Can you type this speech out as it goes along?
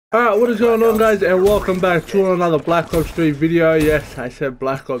Alright, what is going on, guys, and welcome back to another Black Ops 3 video. Yes, I said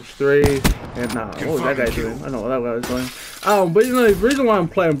Black Ops 3, and what was that guy doing? I don't know what that guy was doing. But you know, the reason why I'm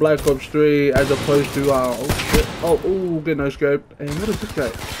playing Black Ops 3 as opposed to, get no scope, and what is this guy?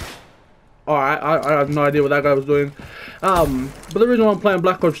 Alright, I have no idea what that guy was doing. But the reason why I'm playing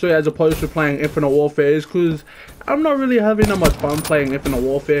Black Ops 3 as opposed to playing Infinite Warfare is because I'm not really having that much fun playing Infinite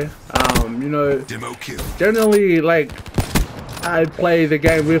Warfare. You know, generally, like, I play the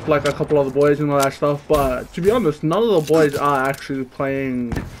game with like a couple of the boys and all that stuff, but to be honest, none of the boys are actually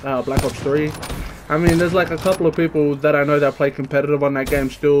playing Black Ops 3. I mean, there's like a couple of people that I know that play competitive on that game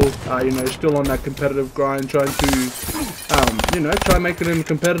still, you know, still on that competitive grind, trying to, you know, try and make it in the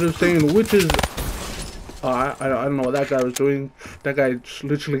competitive scene, which is, I don't know what that guy was doing. That guy just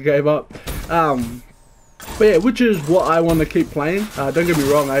literally gave up. But yeah, which is what I want to keep playing. Don't get me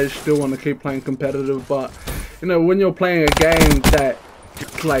wrong, I still want to keep playing competitive, but you know, when you're playing a game that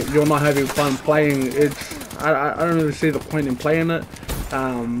like you're not having fun playing, it's I don't really see the point in playing it.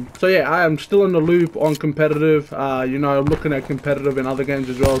 So yeah, I am still in the loop on competitive. You know, looking at competitive in other games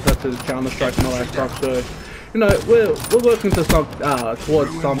as well, such as Counter-Strike and all that stuff. So you know, we're working to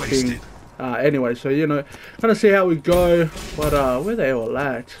towards something. Anyway, so you know, kind of see how we go. But where they all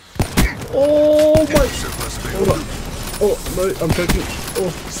at? Oh my! Hold on. Oh no, I'm choking.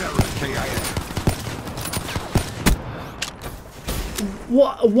 Oh.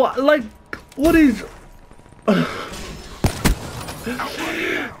 What, like, what is...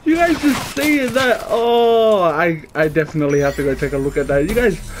 You guys just see that? Oh, I definitely have to go take a look at that. You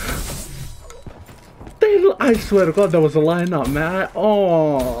guys... I swear to God, there was a lineup, man.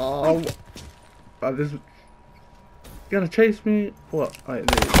 Oh, this... You gonna chase me? What? Oh, there you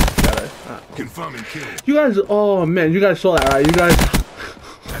go. Confirming kill. You guys, oh man, you guys saw that, right? You guys...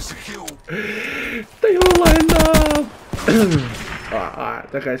 That's a kill. They all lined up! Alright,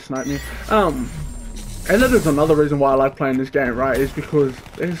 that guy sniped me. And that is another reason why I like playing this game, right? Is because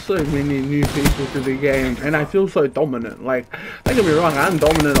there's so many new people to the game, and I feel so dominant. Like, don't get me wrong, I'm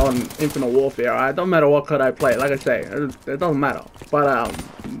dominant on Infinite Warfare, right? Don't matter what COD I play, like I say, it doesn't matter. But,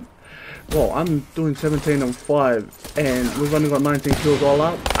 well, I'm doing 17 and 5, and we've only got 19 kills all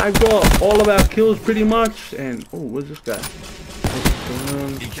up. I've got all of our kills pretty much, and, oh, where's this guy?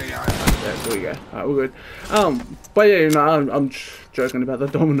 Yeah, there we go. Alright, we're good. But yeah, you know, I'm joking about the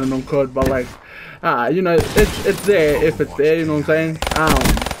dominant on COD, but like, you know, it's there if it's there, you know what I'm saying?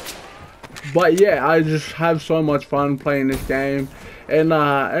 But yeah, I just have so much fun playing this game, and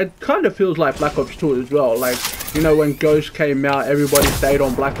it kind of feels like Black Ops 2 as well. Like, you know, when Ghost came out, everybody stayed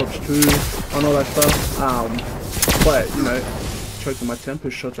on Black Ops 2 and all that stuff. But you know, choking my temper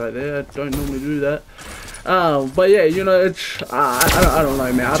shots right there. I don't normally do that. But yeah, you know, it's I don't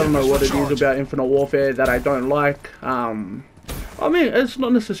know, man. I don't know what it is about Infinite Warfare that I don't like. I mean, it's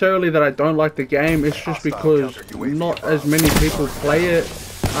not necessarily that I don't like the game. It's just because not as many people play it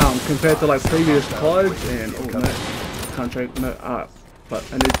compared to like previous CODs. And oh no, can't choke. No, but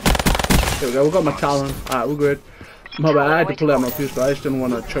I need. There we go. We got my Talon. Alright, we're good. My bad. I had to pull out my pistol. I just didn't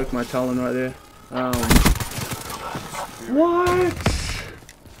want to choke my Talon right there. What?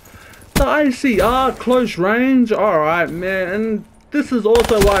 The ICR close range, alright, man, and this is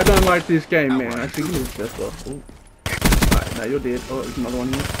also why I don't like this game, man. Actually, give me this pistol. Alright, now you're dead. Oh, there's another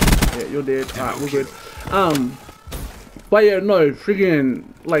one here. Yeah, you're dead. Alright, we're good. But yeah, no, friggin',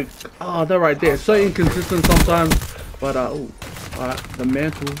 like, they're right there. So inconsistent sometimes, but alright, the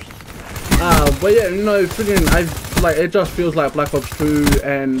mantles. But yeah, you know, friggin', like, it just feels like Black Ops 2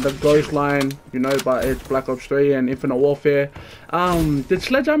 and the Ghost line, you know, but it's Black Ops 3 and Infinite Warfare. Did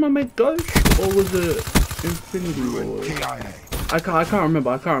Sledgehammer make Ghost, or was it Infinity Ward? I can't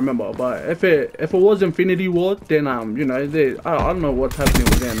remember, but if it was Infinity Ward, then you know, I don't know what's happening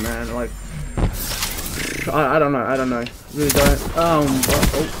with them, man. Like, I don't know, really don't.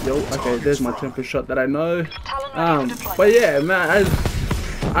 But, okay, there's my temper shot that I know. But yeah, man,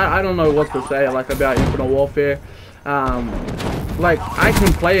 I don't know what to say, like, about Infinite Warfare. Like, I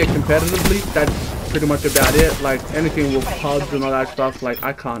can play it competitively, that's pretty much about it. Like, anything with pubs and all that stuff, like,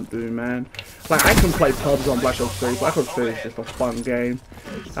 I can't do, man. Like, I can play pubs on Black Ops 3. Black Ops 3 is just a fun game.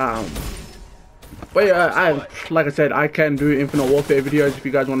 But yeah, like I said, I can do Infinite Warfare videos if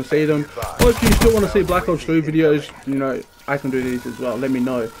you guys want to see them. Or if you still want to see Black Ops 3 videos, you know, I can do these as well, let me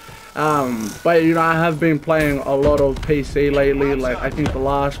know. But you know, I have been playing a lot of PC lately. Like, I think the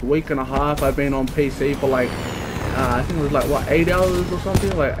last week and a half I've been on PC for like, I think it was like, what, 8 hours or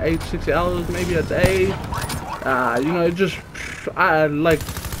something? Like 6 hours maybe a day. You know, just, I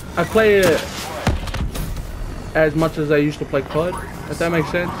play it as much as I used to play COD, if that makes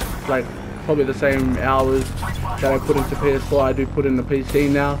sense. Like, probably the same hours that I put into PS4 I do put in the PC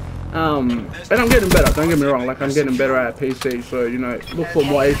now. And I'm getting better, don't get me wrong, like I'm getting better at PC, so you know, look for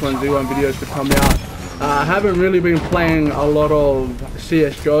more H1Z1 videos to come out. I haven't really been playing a lot of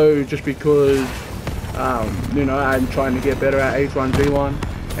CSGO just because you know, I'm trying to get better at H1Z1,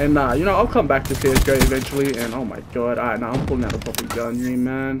 and you know, I'll come back to CSGO eventually. And oh my god, alright, now I'm pulling out a proper gun here,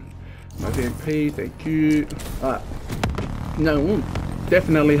 man. My VMP, thank you. No, we'll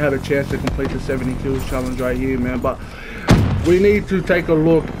definitely have a chance to complete the 70 kills challenge right here, man, but we need to take a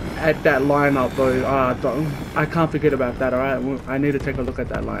look at that lineup though. I can't forget about that, alright? I need to take a look at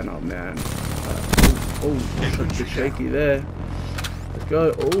that lineup, man. Oh, such a bit shaky there. Let's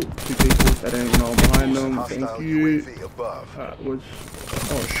go. Oh, 2 people that ain't know behind them. Thank you. Oh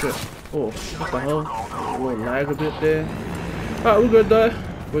shit. Oh, what the hell? A little lag a bit there. Alright, we're good though.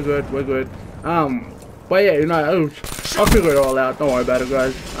 We're good. But yeah, you know, I'll figure it all out. Don't worry about it,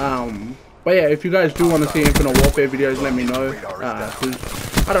 guys. But yeah, if you guys do want to see Infinite Warfare videos, let me know.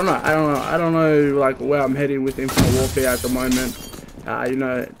 Cause I don't know like where I'm heading with Infinite Warfare at the moment. You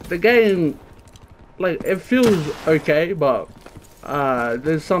know, the game, like, it feels okay, but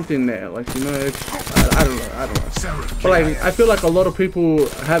there's something there, like, you know, it's, I don't know, but like, I feel like a lot of people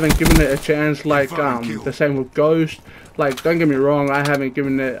haven't given it a chance, like, the same with Ghost. Like, don't get me wrong, I haven't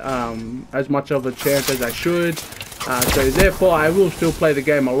given it as much of a chance as I should, so therefore I will still play the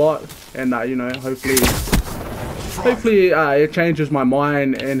game a lot, and you know, hopefully it changes my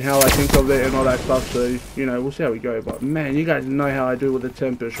mind and how I think of it and all that stuff. So you know, we'll see how we go. But man, you guys know how I do with the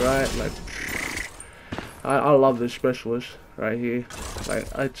Tempest, right? Like, I love this specialist right here. Like,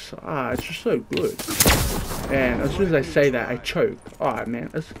 it's just so good. And as soon as I say that, I choke. Alright, man.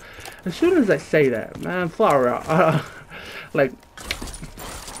 As soon as I say that, man, far out. Like,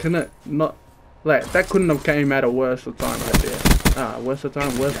 can it not? Like, that couldn't have came at a worse time right there. Worst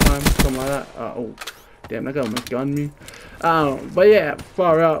time, something like that. Oh, damn, that guy almost gunned me. But yeah,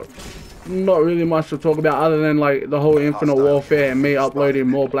 far out. Not really much to talk about other than like the whole Infinite Warfare and me uploading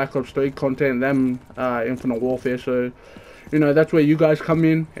more Black Ops 3 content than Infinite Warfare. So, you know, that's where you guys come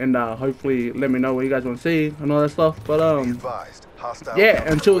in, and hopefully let me know what you guys want to see and all that stuff. But yeah,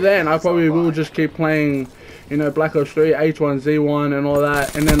 until then, I probably will just keep playing, you know, Black Ops 3, H1Z1 and all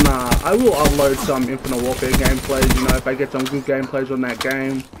that, and then I will upload some Infinite Warfare gameplays. You know, if I get some good gameplays on that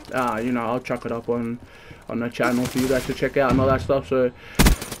game, you know, I'll chuck it up on the channel for you guys to check out and all that stuff. So,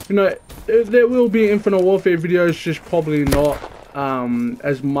 you know, there will be Infinite Warfare videos, just probably not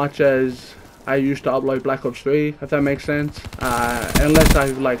as much as I used to upload Black Ops 3, if that makes sense. Unless I,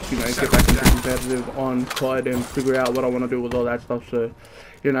 like, you know, get back into competitive on COD and figure out what I want to do with all that stuff. So,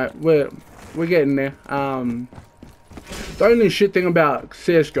 you know, we're getting there. The only shit thing about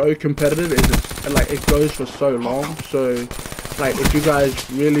CSGO competitive is like, it goes for so long. So, like, if you guys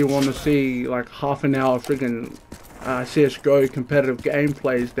really want to see like half an hour friggin' CSGO competitive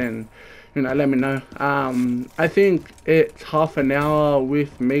gameplays, then, you know, let me know. I think it's half an hour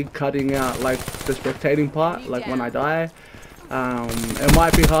with me cutting out like the spectating part, like when I die. It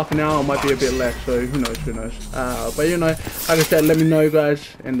might be half an hour, it might be a bit less, so who knows. But you know, like I said, let me know, guys,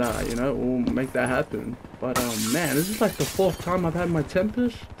 and you know, we'll make that happen. But man, this is like the 4th time I've had my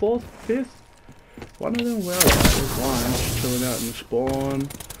Tempest. 4th, 5th, one of them. Well, there's one just chilling out in the spawn.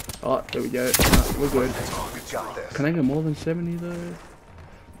 Oh, there we go. We're good. Can I get more than 70 though?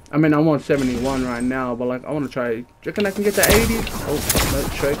 I mean, I'm on 71 right now, but like, I want to try. Do you reckon I can get to 80? Oh, no,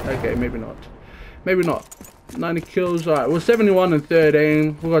 choke. Okay, maybe not. Maybe not. 90 kills. Alright, we're 71 and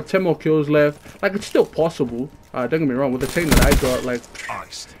 13. We've got 10 more kills left. Like, it's still possible. Don't get me wrong. With the team that I got, like,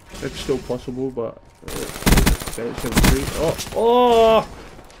 it's still possible, but. Okay, 73. Oh!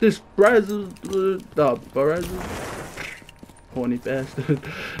 This Brazil. Horny bastard.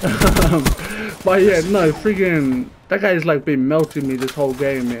 But yeah, no, friggin', that guy's like been melting me this whole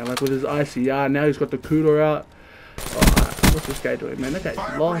game, man. Like with his ICR, now he's got the Cooter out. What's this guy doing, man? That guy's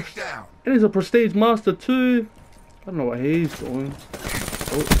lost. And he's a Prestige Master too. I don't know what he's doing.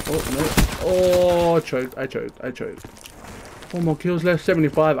 Oh no. Oh, I choked. 4 more kills left,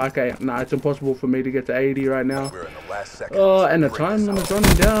 75. Okay, nah, it's impossible for me to get to 80 right now. And the time limit's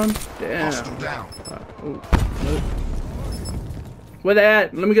running down. Damn. Oh, no. Where they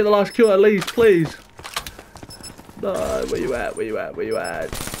at? Let me get the last kill at least, please. No, where you at?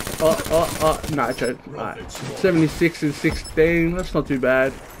 Oh, nah, I choked. Alright. 76 and 16. That's not too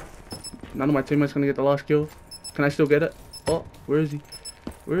bad. None of my teammates gonna get the last kill. Can I still get it? Oh, where is he?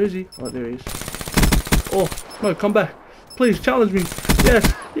 Oh, there he is. Oh, no, come back. Please challenge me.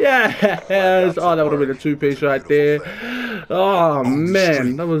 Yes. Oh, that would have been a 2-piece right there. Oh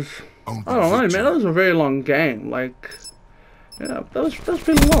man, that was, I don't know, man, that was a very long game. Like, Yeah, that was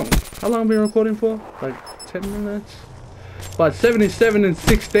pretty long. How long have we been recording for? Like 10 minutes? But 77 and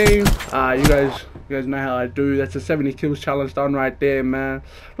 16. You guys know how I do. That's a 70 kills challenge done right there, man.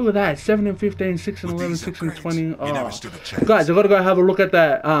 Look at that. 7 and 15, 6 and 11, 6 and 20. Oh. Guys, I gotta go have a look at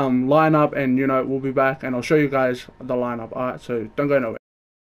that lineup, and you know, we'll be back and I'll show you guys the lineup. Alright, so don't go nowhere.